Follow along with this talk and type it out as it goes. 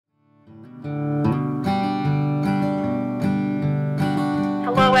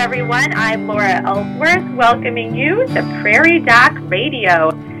everyone. I'm Laura Ellsworth, welcoming you to Prairie Doc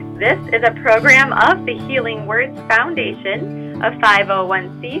Radio. This is a program of the Healing Words Foundation, a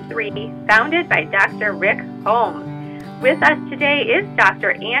 501c3 founded by Dr. Rick Holmes. With us today is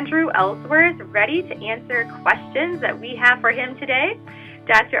Dr. Andrew Ellsworth, ready to answer questions that we have for him today.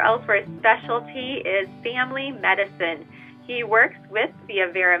 Dr. Ellsworth's specialty is family medicine. He works with the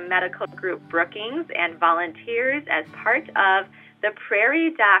Avera Medical Group Brookings and volunteers as part of the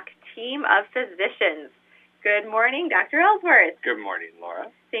Prairie Doc team of physicians. Good morning, Dr. Ellsworth. Good morning, Laura.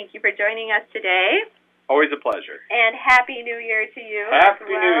 Thank you for joining us today. Always a pleasure. And Happy New Year to you Happy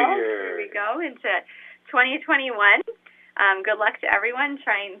as well. New Year. Here we go into 2021. Good luck to everyone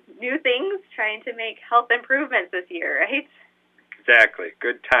trying new things, trying to make health improvements this year, right? Exactly.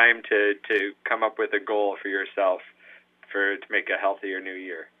 Good time to come up with a goal for yourself to make a healthier new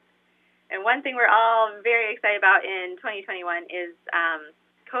year. And one thing we're all very excited about in 2021 is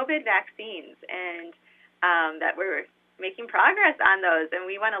COVID vaccines, and that we're making progress on those. And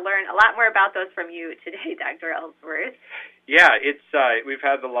we want to learn a lot more about those from you today, Dr. Ellsworth. Yeah, it's I've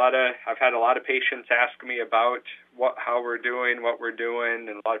had a lot of patients ask me about how we're doing, what we're doing,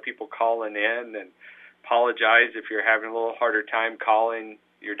 and a lot of people calling in. And apologize if you're having a little harder time calling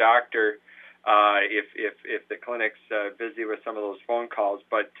your doctor if the clinic's busy with some of those phone calls,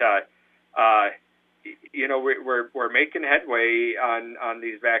 but. We're making headway on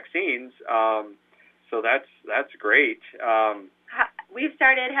these vaccines, so that's great. We've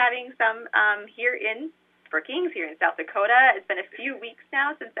started having some here in Brookings, here in South Dakota. It's been a few weeks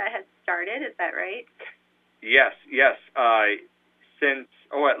now since that has started. Is that right? Yes. Since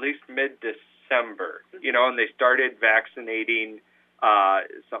at least mid-December, and they started vaccinating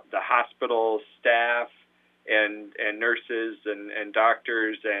the hospital staff and nurses and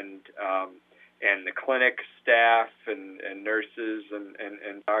doctors and the clinic staff and nurses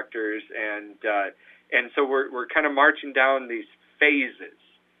and doctors and so we're kind of marching down these phases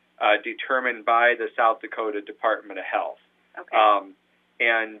determined by the South Dakota Department of Health. Okay.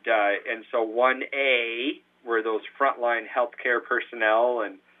 And so 1A were those frontline healthcare personnel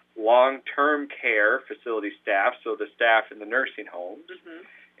and long-term care facility staff, so the staff in the nursing homes,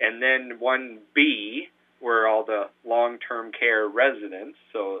 and then 1B were all the long-term care residents,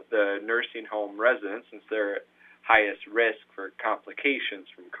 so the nursing home residents, since they're at highest risk for complications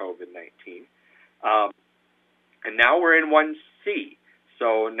from COVID-19. And now we're in 1C.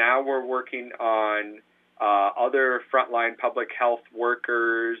 So now we're working on other frontline public health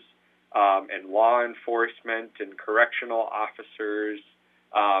workers and law enforcement and correctional officers,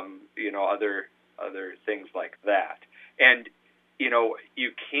 other things like that. And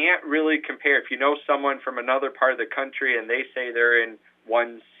you can't really compare. If you know someone from another part of the country and they say they're in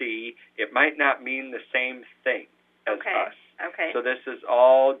 1C, it might not mean the same thing as us. Okay. So this is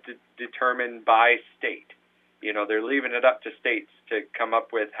all determined by state. They're leaving it up to states to come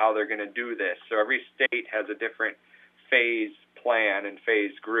up with how they're going to do this. So every state has a different phase plan and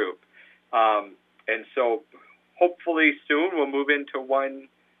phase group. And so hopefully soon we'll move into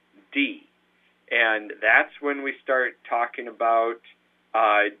 1D. And that's when we start talking about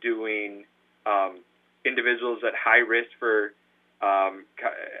doing individuals at high risk for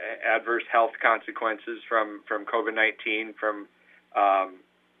adverse health consequences from COVID-19, from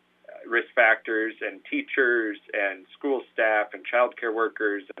risk factors, and teachers and school staff and child care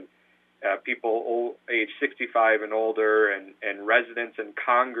workers and people age 65 and older and residents in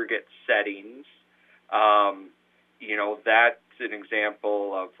congregate settings. That's an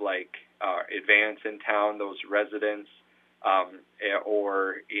example of Advance in Town, those residents,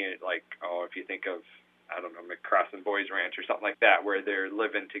 or if you think of, McCrossin Boys Ranch or something like that, where they're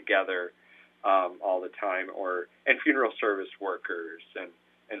living together all the time, and funeral service workers and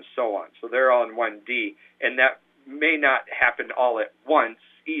so on. So they're all in 1D, and that may not happen all at once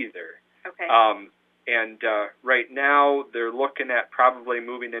either. Okay. Right now they're looking at probably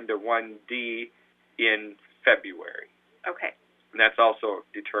moving into 1D in February. Okay. And that's also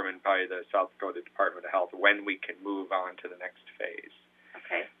determined by the South Dakota Department of Health when we can move on to the next phase.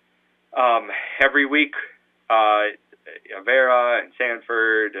 Okay. Every week, Avera and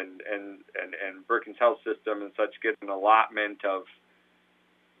Sanford and Brookings Health System and such get an allotment of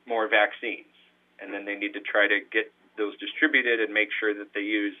more vaccines. And then they need to try to get those distributed and make sure that they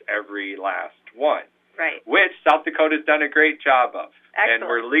use every last one. Right. Which South Dakota's done a great job of. Excellent. And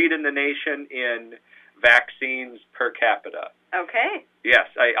we're leading the nation in vaccines per capita. Okay. Yes,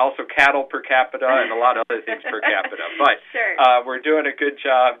 also cattle per capita and a lot of other things per capita. But sure. We're doing a good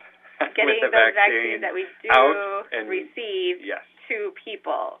job getting with the those vaccines that we do out and receive yes. to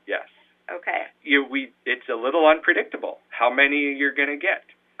people. Yes. Okay. It's a little unpredictable how many you're going to get.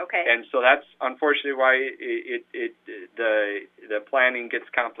 Okay. And so that's unfortunately why the planning gets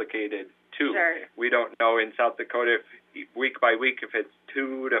complicated too. Sure. We don't know in South Dakota if week by week if it's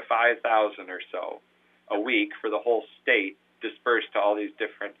 2,000 to 5,000 or so a week for the whole state dispersed to all these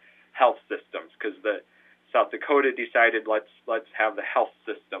different health systems, because the South Dakota decided let's have the health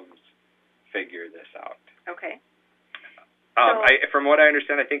systems figure this out. Okay. From what I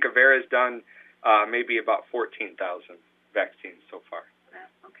understand, I think Avera's done maybe about 14,000 vaccines so far.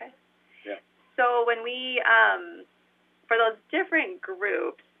 Okay. Yeah. So when we, for those different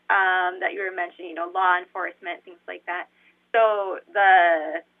groups that you were mentioning, law enforcement, things like that, so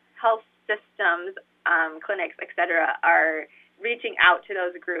the health systems, clinics, et cetera, are reaching out to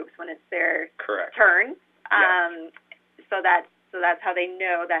those groups when it's their Correct. turn. Yes. So that's how they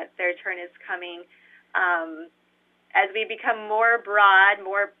know that their turn is coming. As we become more broad,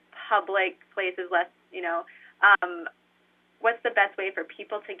 more public places, less, what's the best way for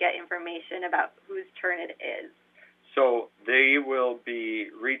people to get information about whose turn it is? So they will be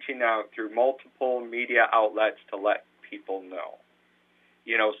reaching out through multiple media outlets to let people know.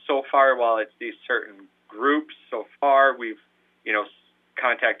 So far, while it's these certain groups, so far we've,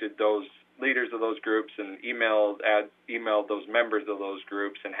 contacted those leaders of those groups and emailed those members of those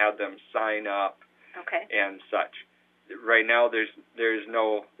groups and had them sign up. Okay. And such. Right now, there's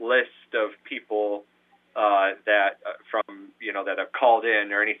no list of people that that have called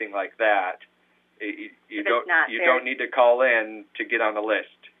in or anything like that. You don't need to call in to get on the list.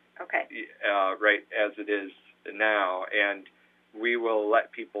 Okay. Right as it is now, and we will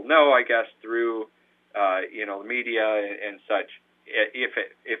let people know, I guess, through the media and such,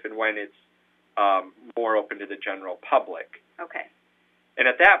 if and when it's more open to the general public. Okay. And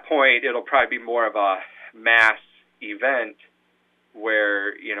at that point, it'll probably be more of a mass event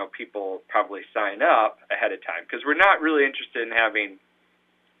where, people probably sign up ahead of time. Because we're not really interested in having,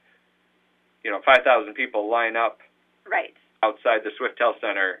 5,000 people line up right outside the Swift Health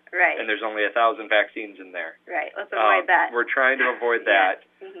Center, right, and there's only 1,000 vaccines in there. Right, let's avoid that. We're trying to avoid that.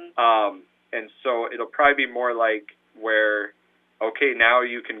 Yes. Mm-hmm. And so it'll probably be more like where, okay, now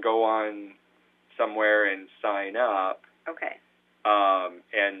you can go on somewhere and sign up. Okay.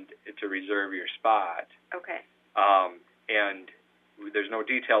 And to reserve your spot. Okay. And there's no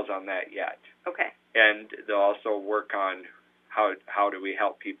details on that yet. Okay. And they'll also work on how do we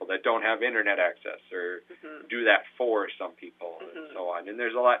help people that don't have internet access, or mm-hmm. do that for some people, mm-hmm. and so on. And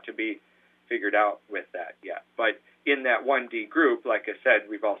there's a lot to be figured out with that yet. But in that 1D group, like I said,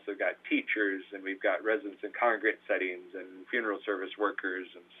 we've also got teachers, and we've got residents in congregate settings and funeral service workers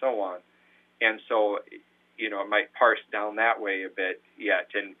and so on. And so, it might parse down that way a bit yet.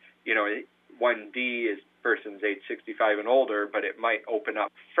 And, 1D is persons age 65 and older, but it might open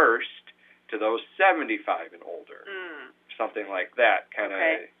up first to those 75 and older. Something like that, kind of.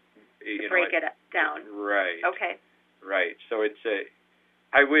 Okay. Break it down. Right. Okay. Right. So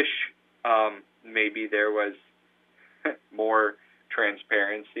I wish maybe there was more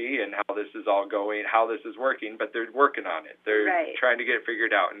transparency in how this is all going, how this is working, but they're working on it. They're right. trying to get it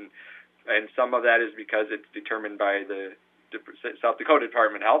figured out, and some of that is because it's determined by the South Dakota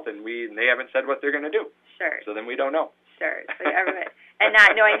Department of Health, and they haven't said what they're going to do. Sure. So then we don't know. Sure. So everybody, and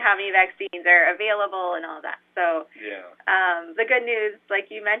not knowing how many vaccines are available and all that. So yeah. The good news, like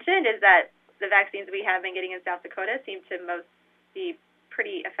you mentioned, is that the vaccines we have been getting in South Dakota seem to be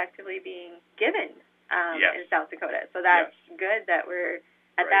pretty effectively being given yes. in South Dakota. So that's yes. good that we're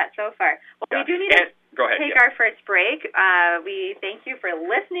at right. that so far. Well, yeah. we do need to go ahead, take yeah. our first break. We thank you for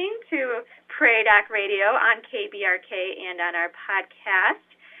listening to Prairie Doc Radio on KBRK and on our podcast.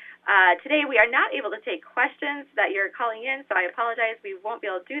 Today we are not able to take questions that you're calling in, so I apologize. We won't be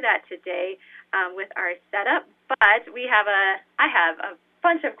able to do that today with our setup, but I have a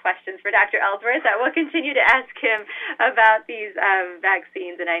bunch of questions for Dr. Ellsworth that we'll continue to ask him about these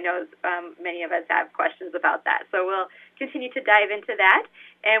vaccines, and I know many of us have questions about that. So we'll continue to dive into that,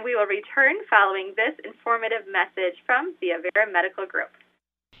 and we will return following this informative message from the Avera Medical Group.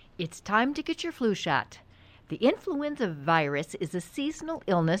 It's time to get your flu shot. The influenza virus is a seasonal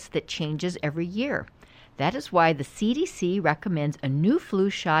illness that changes every year. That is why the CDC recommends a new flu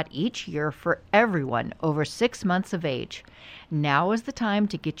shot each year for everyone over 6 months of age. Now is the time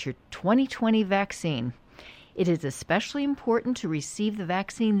to get your 2020 vaccine. It is especially important to receive the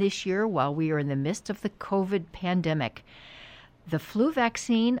vaccine this year while we are in the midst of the COVID pandemic. The flu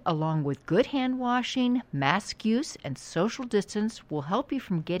vaccine, along with good hand washing, mask use, and social distance, will help you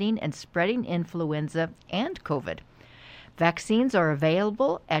from getting and spreading influenza and COVID. Vaccines are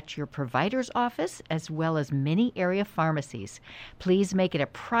available at your provider's office as well as many area pharmacies. Please make it a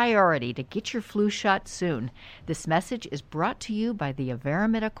priority to get your flu shot soon. This message is brought to you by the Avera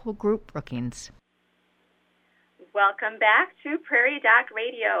Medical Group, Brookings. Welcome back to Prairie Doc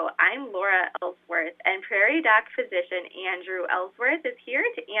Radio. I'm Laura Ellsworth, and Prairie Doc physician Andrew Ellsworth is here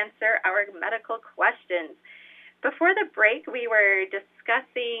to answer our medical questions. Before the break, we were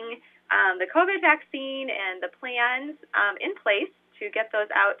discussing the COVID vaccine and the plans in place to get those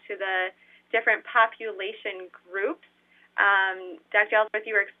out to the different population groups. Dr. Ellsworth,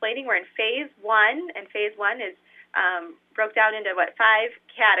 you were explaining we're in phase 1, and phase 1 is broke down into, 5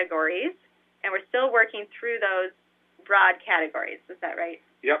 categories, and we're still working through those broad categories. Is that right?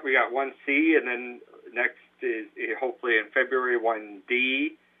 Yep, we got 1C, and then next is hopefully in February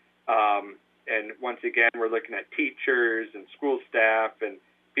 1D. And once again, we're looking at teachers and school staff and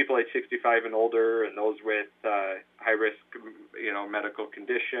people age 65 and older, and those with high-risk, medical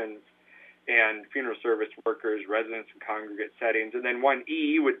conditions, and funeral service workers, residents in congregate settings. And then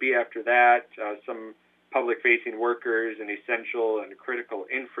 1E would be after that, some public-facing workers and essential and critical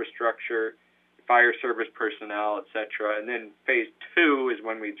infrastructure, fire service personnel, etc. And then phase 2 is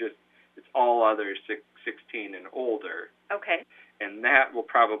when it's all others 16 and older. Okay. And that will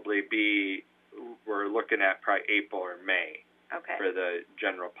probably be, we're looking at probably April or May. Okay. For the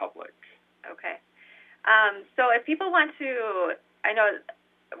general public. Okay. So if people want to, I know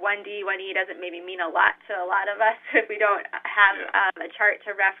 1D, 1E doesn't maybe mean a lot to a lot of us if we don't have a chart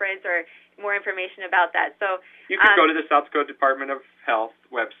to reference or more information about that. So you can go to the South Dakota Department of Health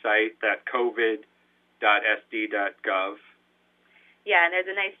website, that covid.sd.gov. Yeah, and there's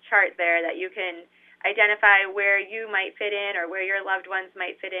a nice chart there that you can identify where you might fit in or where your loved ones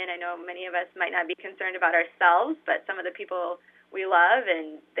might fit in. I know many of us might not be concerned about ourselves, but some of the people we love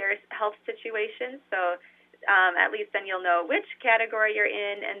and their health situations. So at least then you'll know which category you're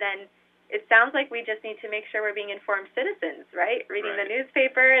in. And then it sounds like we just need to make sure we're being informed citizens, right? Reading the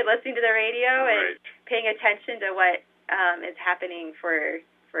newspaper, listening to the radio, and paying attention to what is happening for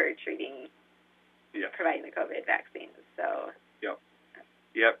treating, providing the COVID vaccines. So.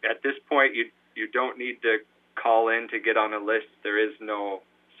 Yep. At this point, you don't need to call in to get on a list. There is no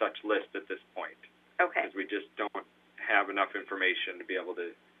such list at this point. Okay. Because we just don't have enough information to be able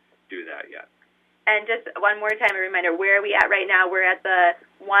to do that yet. And just one more time, a reminder, where are we at right now? We're at the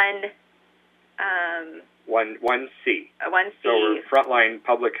 1C. 1C. 1C. So we're frontline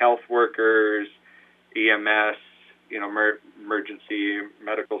public health workers, EMS, emergency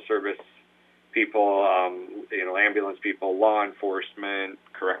medical service people, ambulance people, law enforcement,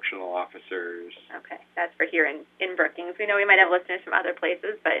 correctional officers. Okay, that's for here in Brookings. We know we might have listeners from other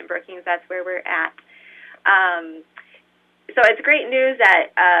places, but in Brookings, that's where we're at. So it's great news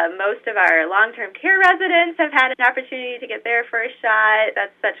that most of our long-term care residents have had an opportunity to get their first shot.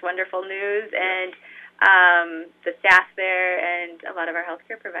 That's such wonderful news, and the staff there and a lot of our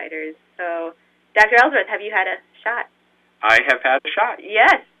healthcare providers. So, Dr. Ellsworth, have you had a shot? I have had a shot.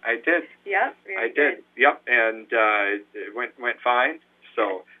 Yes. I did. Yep. I did. Yep, and it went fine.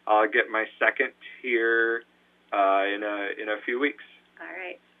 So I'll get my second here in a few weeks. All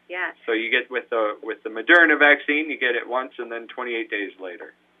right. Yeah. So you get with the Moderna vaccine, you get it once and then 28 days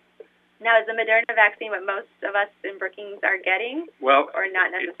later. Now, is the Moderna vaccine what most of us in Brookings are getting? Well, or not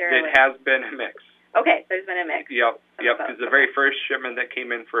necessarily? It has been a mix. Okay, there's been a mix. Yep, because the very first shipment that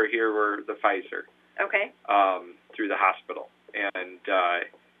came in for here were the Pfizer. Okay. Through the hospital, and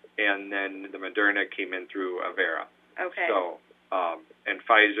then the Moderna came in through Avera. Okay. So, and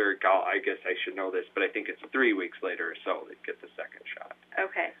Pfizer, I guess I should know this, but I think it's 3 weeks later or so they get the second shot.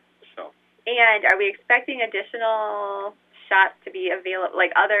 Okay. So. And are we expecting additional shots to be available,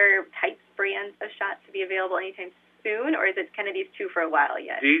 like other types, brands of shots to be available anytime soon, or is it kind of these two for a while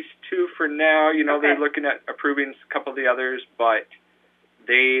yet? These two for now. They're looking at approving a couple of the others, but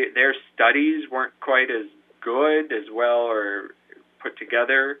their studies weren't quite as good as well or put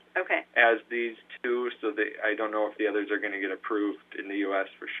together as these two, so I don't know if the others are going to get approved in the U.S.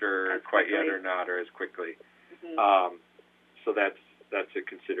 for sure quite yet or not, or as quickly. Mm-hmm. So that's a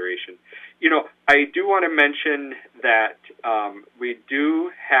consideration. I do want to mention that we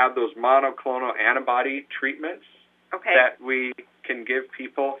do have those monoclonal antibody treatments that we can give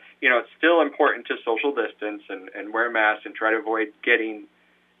people. It's still important to social distance and wear masks and try to avoid getting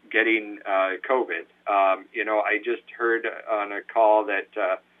COVID. I just heard on a call that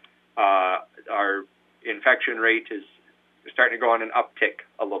our infection rate is starting to go on an uptick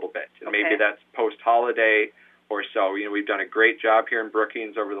a little bit, and maybe that's post-holiday or so. We've done a great job here in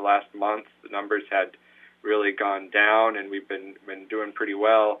Brookings over the last month. The numbers had really gone down, and we've been doing pretty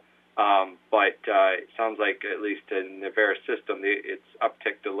well But it sounds like, at least in the Avera system, it's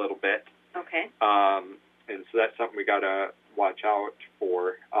upticked a little bit. Okay. And so that's something we got to watch out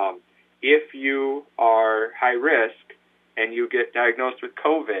for. If you are high risk and you get diagnosed with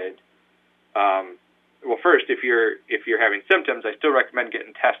COVID, well, first, if you're having symptoms, I still recommend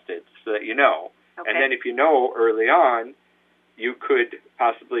getting tested so that you know. Okay. And then if you know early on, you could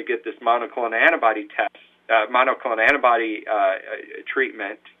possibly get this monoclonal antibody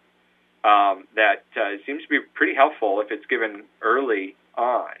treatment that seems to be pretty helpful if it's given early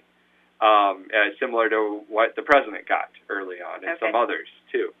on, similar to what the president got early on, and some others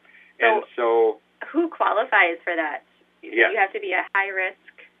too. And so, who qualifies for that? Yeah. You have to be a high risk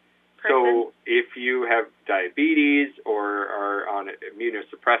person. So if you have diabetes or are on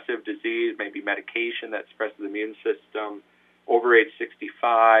immunosuppressive disease, maybe medication that suppresses the immune system, over age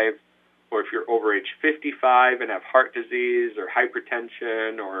 65, or if you're over age 55 and have heart disease or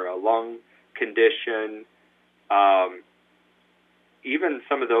hypertension or a lung condition, even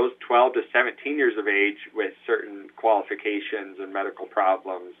some of those 12 to 17 years of age with certain qualifications and medical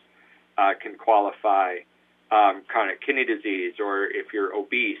problems can qualify. Chronic kidney disease, or if you're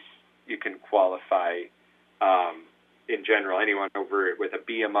obese, you can qualify. In general, anyone with a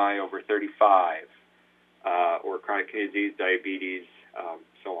BMI over 35, or chronic kidney disease, diabetes,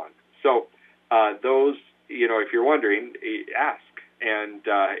 so on. So those, if you're wondering, ask and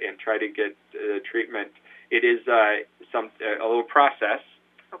try to get treatment. It is a little process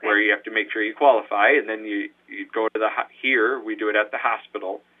where you have to make sure you qualify, and then you go to we do it at the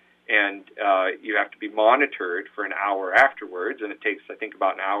hospital, and you have to be monitored for an hour afterwards, and it takes, I think,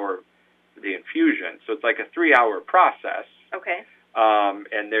 about an hour for the infusion. So it's like a 3-hour process. Okay.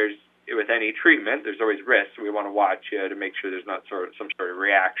 And with any treatment, there's always risks. We want to watch you to make sure there's not some sort of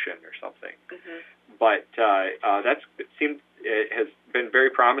reaction or something. Mm-hmm. But it has been very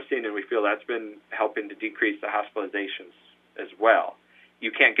promising, and we feel that's been helping to decrease the hospitalizations as well.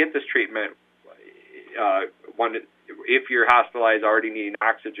 You can't get this treatment if you're hospitalized already needing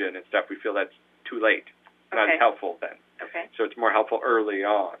oxygen and stuff. We feel that's too late. Not as helpful then. Okay. So it's more helpful early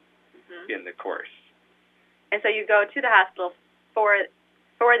on in the course. And so you go to the hospital for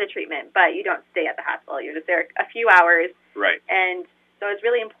the treatment, but you don't stay at the hospital. You're just there a few hours. Right. And so it's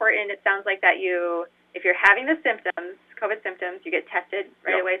really important. It sounds like that if you're having the symptoms, COVID symptoms, you get tested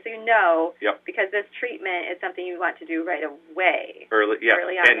right away, so you know, because this treatment is something you want to do right away. Early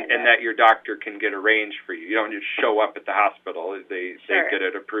on. And that your doctor can get arranged for you. You don't just show up at the hospital. They get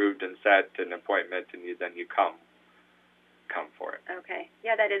it approved and set an appointment, and then you come for it. Okay.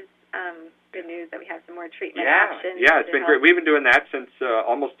 Yeah, that is good news that we have some more treatment options. Yeah, it's been great. We've been doing that since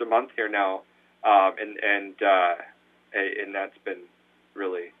almost a month here now, and that's been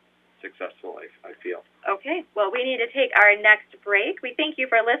really successful, I feel. Okay. Well, we need to take our next break. We thank you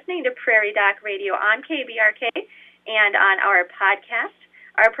for listening to Prairie Doc Radio on KBRK and on our podcast.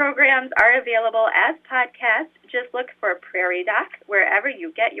 Our programs are available as podcasts. Just look for Prairie Doc wherever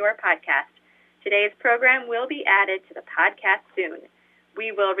you get your podcast. Today's program will be added to the podcast soon.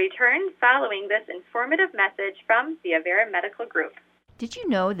 We will return following this informative message from the Avera Medical Group. Did you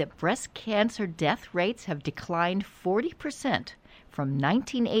know that breast cancer death rates have declined 40% from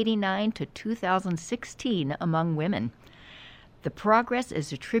 1989 to 2016 among women? The progress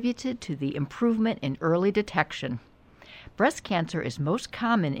is attributed to the improvement in early detection. Breast cancer is most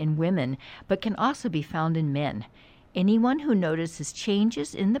common in women, but can also be found in men. Anyone who notices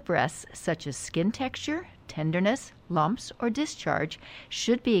changes in the breasts, such as skin texture, tenderness, lumps, or discharge,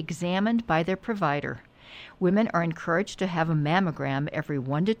 should be examined by their provider. Women are encouraged to have a mammogram every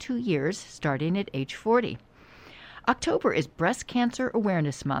 1 to 2 years, starting at age 40. October is Breast Cancer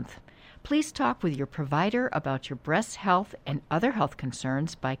Awareness Month. Please talk with your provider about your breast health and other health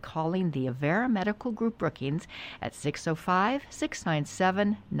concerns by calling the Avera Medical Group Brookings at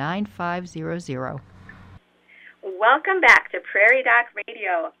 605-697-9500. Welcome back to Prairie Doc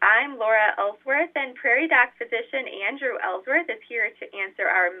Radio. I'm Laura Ellsworth, and Prairie Doc physician Andrew Ellsworth is here to answer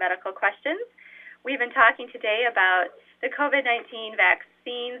our medical questions. We've been talking today about the COVID-19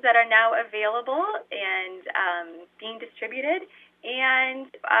 vaccines that are now available and being distributed, and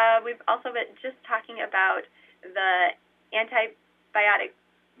we've also been just talking about the antibiotic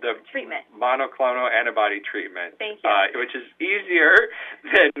treatment. Monoclonal antibody treatment. Thank you. Which is easier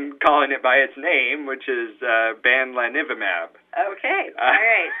than calling it by its name, which is Bamlanivimab. Okay. All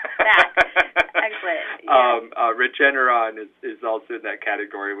right. That. Excellent. Yeah. Regeneron is also in that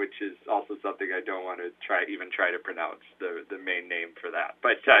category, which is also something I don't want to try to pronounce the main name for that.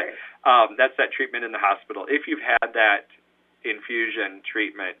 But that's that treatment in the hospital. If you've had that infusion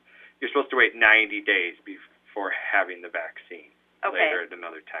treatment, you're supposed to wait 90 days before having the vaccine. Later at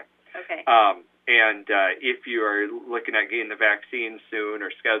another time. Okay. And if you are looking at getting the vaccine soon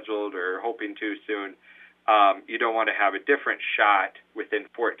or scheduled or hoping to soon, you don't want to have a different shot within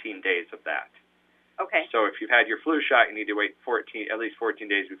 14 days of that. Okay. So if you've had your flu shot, you need to wait at least 14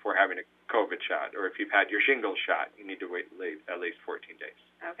 days before having a COVID shot. Or if you've had your shingles shot, you need to wait at least 14 days.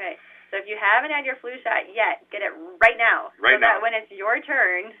 Okay. So if you haven't had your flu shot yet, get it right now. Right now. now. That when it's your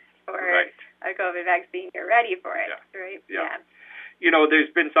turn for a COVID vaccine, you're ready for it. Yeah. Right? Yeah. There's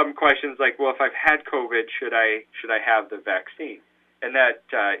been some questions like, well, if I've had COVID, should I have the vaccine? And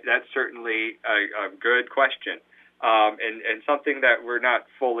that's certainly a good question, and something that we're not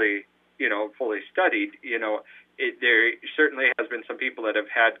fully studied. There certainly has been some people that have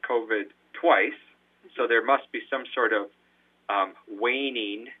had COVID twice, so there must be some sort of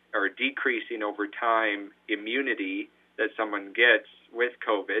waning or decreasing over time immunity that someone gets with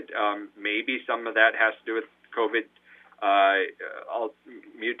COVID. Maybe some of that has to do with COVID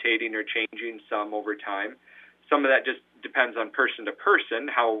mutating or changing some over time. Some of that just depends on person to person,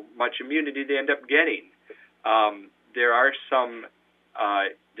 how much immunity they end up getting. There are some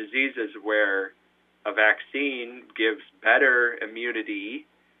diseases where a vaccine gives better immunity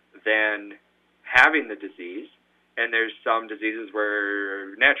than having the disease, and there's some diseases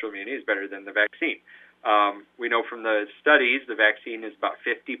where natural immunity is better than the vaccine. We know from the studies the vaccine is about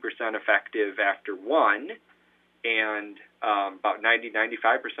 50% effective after one, and about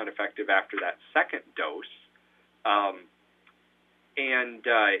 90-95% effective after that second dose. And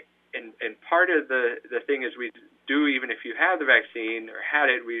part of the thing is we do, even if you have the vaccine or had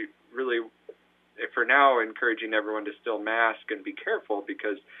it, we really, for now, encouraging everyone to still mask and be careful,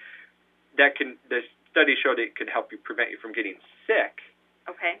 because the study showed it could help you prevent you from getting sick.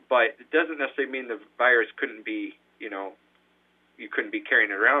 Okay. But it doesn't necessarily mean the virus couldn't be, you couldn't be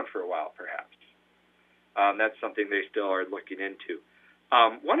carrying it around for a while, perhaps. That's something they still are looking into.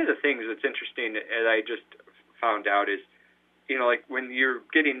 One of the things that's interesting that I just found out is, like when you're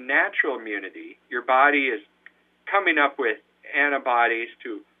getting natural immunity, your body is coming up with antibodies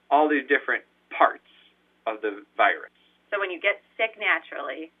to all these different parts of the virus. So when you get sick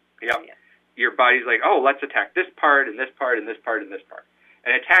naturally, your body's like, oh, let's attack this part and this part and this part and this part.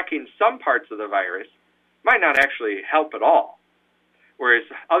 And attacking some parts of the virus might not actually help at all. Whereas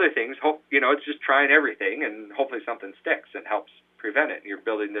other things, it's just trying everything, and hopefully something sticks and helps prevent it. And you're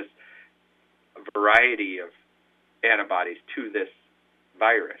building this variety of antibodies to this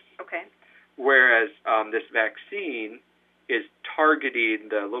virus. Okay. Whereas this vaccine is targeting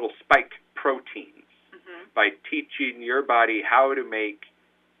the little spike proteins by teaching your body how to make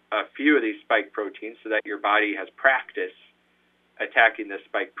a few of these spike proteins so that your body has practice attacking the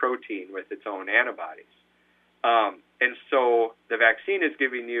spike protein with its own antibodies. And so the vaccine is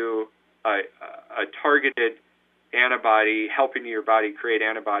giving you a targeted antibody, helping your body create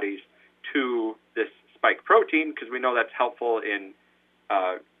antibodies to this spike protein, because we know that's helpful in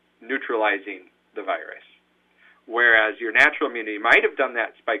neutralizing the virus. Whereas your natural immunity might have done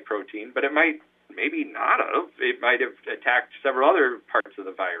that spike protein, but it might maybe not have. It might have attacked several other parts of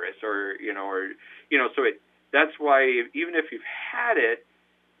the virus, so that's why even if you've had it,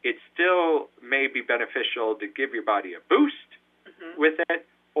 it still may be beneficial to give your body a boost with it,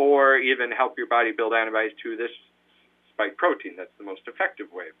 or even help your body build antibodies to this spike protein. That's the most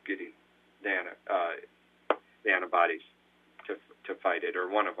effective way of getting the antibodies to fight it, or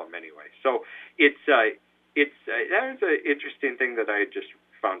one of them anyway. So that was an interesting thing that I just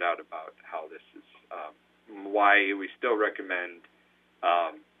found out about how this is, why we still recommend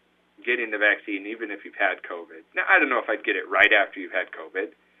getting the vaccine even if you've had COVID. Now, I don't know if I'd get it right after you've had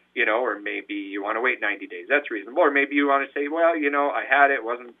COVID, or maybe you want to wait 90 days. That's reasonable. Or maybe you want to say, well, I had it.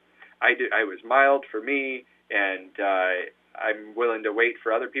 I was mild for me, and I'm willing to wait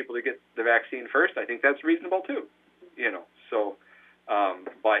for other people to get the vaccine first. I think that's reasonable too. So,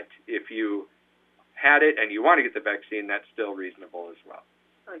 but if you had it and you want to get the vaccine, that's still reasonable as well.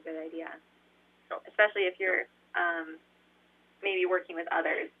 Oh, good idea. Especially if you're maybe working with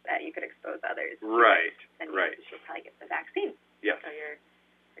others, that you could expose others. Right. Then you should probably get the vaccine. Yes. So you're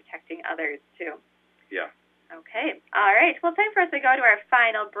protecting others too. Yeah. Okay. All right. Well, time for us to go to our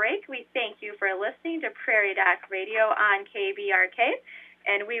final break. We thank you for listening to Prairie Doc Radio on KBRK,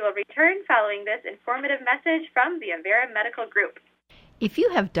 and we will return following this informative message from the Avera Medical Group. If you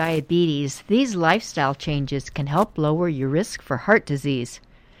have diabetes, these lifestyle changes can help lower your risk for heart disease.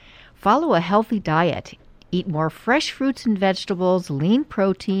 Follow a healthy diet. Eat more fresh fruits and vegetables, lean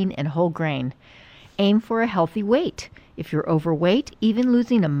protein, and whole grain. Aim for a healthy weight. If you're overweight, even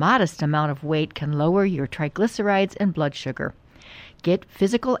losing a modest amount of weight can lower your triglycerides and blood sugar. Get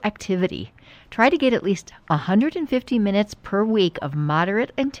physical activity. Try to get at least 150 minutes per week of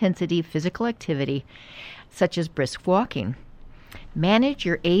moderate intensity physical activity, such as brisk walking. Manage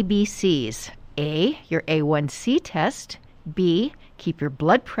your ABCs. A, your A1C test. B, keep your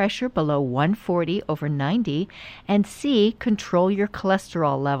blood pressure below 140/90. And C, control your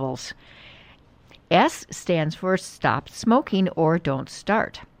cholesterol levels. S stands for stop smoking or don't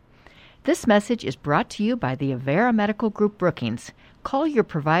start. This message is brought to you by the Avera Medical Group Brookings. Call your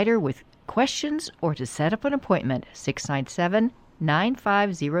provider with questions or to set up an appointment,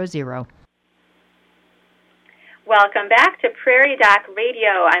 697-9500. Welcome back to Prairie Doc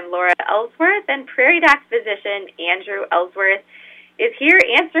Radio. I'm Laura Ellsworth, and Prairie Doc physician Andrew Ellsworth is here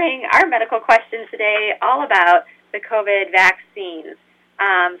answering our medical questions today all about the COVID vaccines.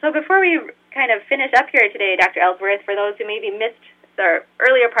 So before we kind of finish up here today, Dr. Ellsworth, for those who maybe missed the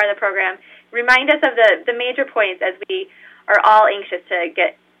earlier part of the program, remind us of the major points as we are all anxious to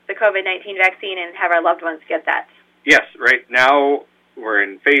get the COVID-19 vaccine and have our loved ones get that. Yes, right now we're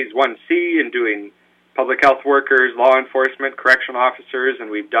in phase 1C and doing public health workers, law enforcement, correctional officers, and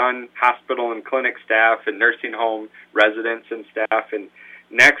we've done hospital and clinic staff and nursing home residents and staff. And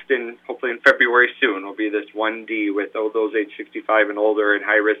next, hopefully in February soon, will be this 1D with those age 65 and older and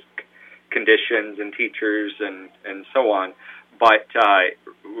high-risk conditions and teachers and so on. But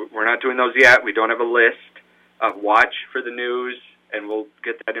we're not doing those yet. We don't have a list. Watch for the news, and we'll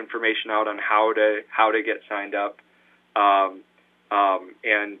get that information out on how to get signed up.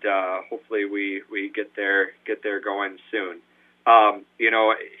 And hopefully we get there going soon.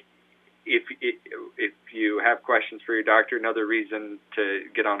 If you have questions for your doctor, another reason to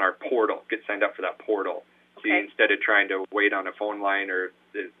get on our portal, get signed up for that portal. Okay. So instead of trying to wait on a phone line, or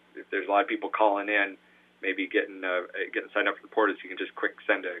if there's a lot of people calling in, maybe getting signed up for the portal, so you can just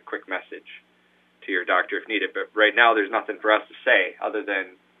send a quick message to your doctor if needed. But right now, there's nothing for us to say other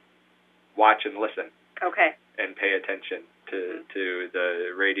than watch and listen. Okay. And pay attention to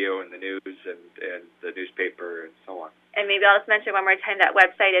the radio and the news and the newspaper and so on. And maybe I'll just mention one more time, that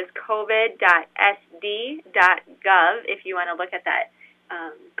website is covid.sd.gov if you want to look at that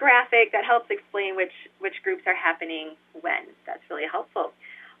graphic that helps explain which groups are happening when. That's really helpful.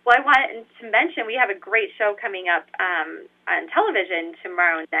 Well, I wanted to mention we have a great show coming up on television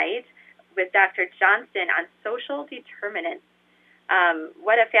tomorrow night with Dr. Johnston on social determinants.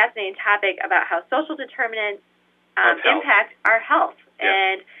 What a fascinating topic about how social determinants impact our health. Yep.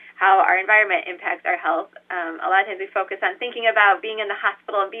 And how our environment impacts our health. A lot of times we focus on thinking about being in the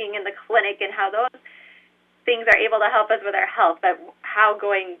hospital and being in the clinic and how those things are able to help us with our health, but how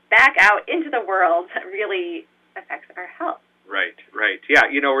going back out into the world really affects our health. Right. Yeah,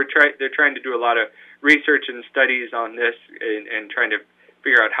 they're trying to do a lot of research and studies on this and trying to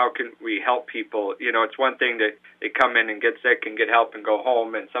figure out how can we help people. It's one thing that they come in and get sick and get help and go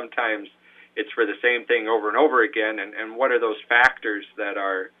home, and sometimes it's for the same thing over and over again, and what are those factors that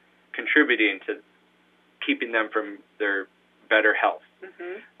are contributing to keeping them from their better health.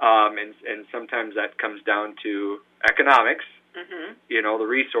 Mm-hmm. And sometimes that comes down to economics, mm-hmm. The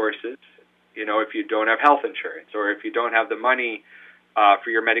resources, if you don't have health insurance, or if you don't have the money for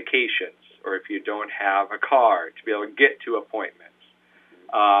your medications, or if you don't have a car to be able to get to appointments,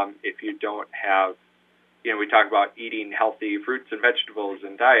 if you don't have, we talk about eating healthy fruits and vegetables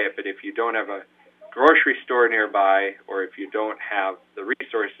and diet, but if you don't have a grocery store nearby, or if you don't have the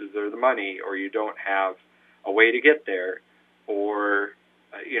resources or the money, or you don't have a way to get there, or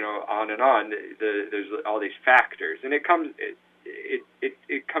on and on. There's all these factors, and it comes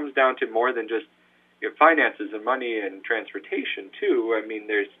down to more than just finances and money and transportation too. I mean,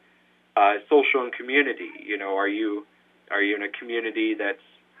 there's social and community. Are you in a community that's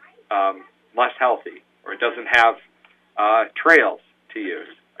less healthy, or doesn't have trails to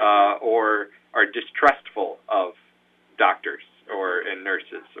use, or are distrustful of doctors and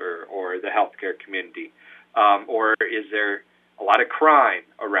nurses or the healthcare community? Or is there a lot of crime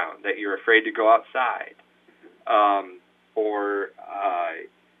around that you're afraid to go outside? Or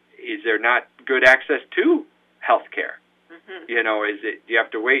is there not good access to healthcare? Mm-hmm. Do you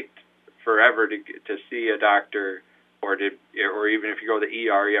have to wait forever to see a doctor, or even if you go to the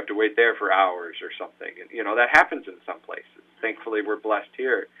ER, you have to wait there for hours or something? And, that happens in some places. Thankfully, we're blessed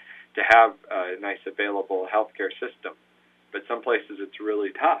here to have a nice available healthcare system, but some places it's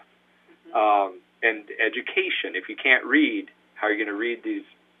really tough. Mm-hmm. And education, if you can't read, how are you going to read these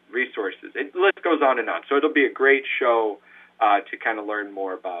resources? The list goes on and on. So it'll be a great show to kind of learn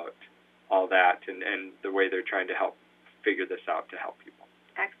more about all that and the way they're trying to help figure this out to help people.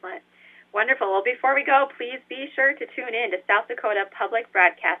 Excellent. Wonderful. Well, before we go, please be sure to tune in to South Dakota Public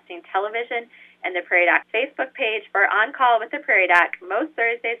Broadcasting Television and the Prairie Doc Facebook page for On Call with the Prairie Doc most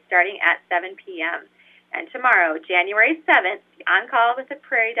Thursdays starting at 7 p.m. And tomorrow, January 7th, the On Call with the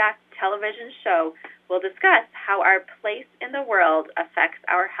Prairie Doc television show will discuss how our place in the world affects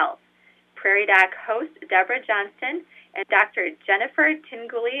our health. Prairie Doc host Deborah Johnston and Dr. Jennifer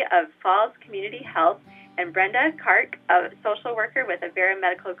Tinguli of Falls Community Health and Brenda Kark, a social worker with Avera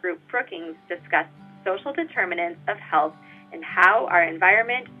Medical Group Brookings, discuss social determinants of health and how our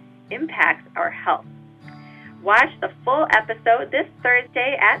environment impacts our health. Watch the full episode this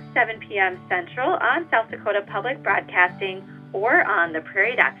Thursday at 7 p.m. Central on South Dakota Public Broadcasting or on the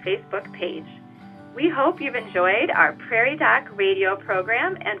Prairie Doc Facebook page. We hope you've enjoyed our Prairie Doc radio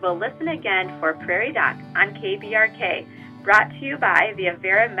program and will listen again for Prairie Doc on KBRK, brought to you by the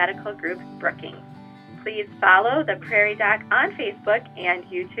Avera Medical Group Brookings. Please follow the Prairie Doc on Facebook and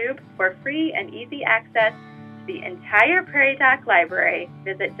YouTube for free and easy access to the entire Prairie Doc library.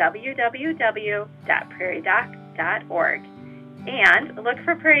 Visit www.prairiedoc.org and look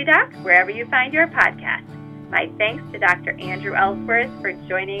for Prairie Doc wherever you find your podcast. My thanks to Dr. Andrew Ellsworth for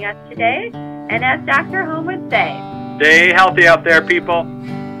joining us today. And as Dr. Holm would say, stay healthy out there, people.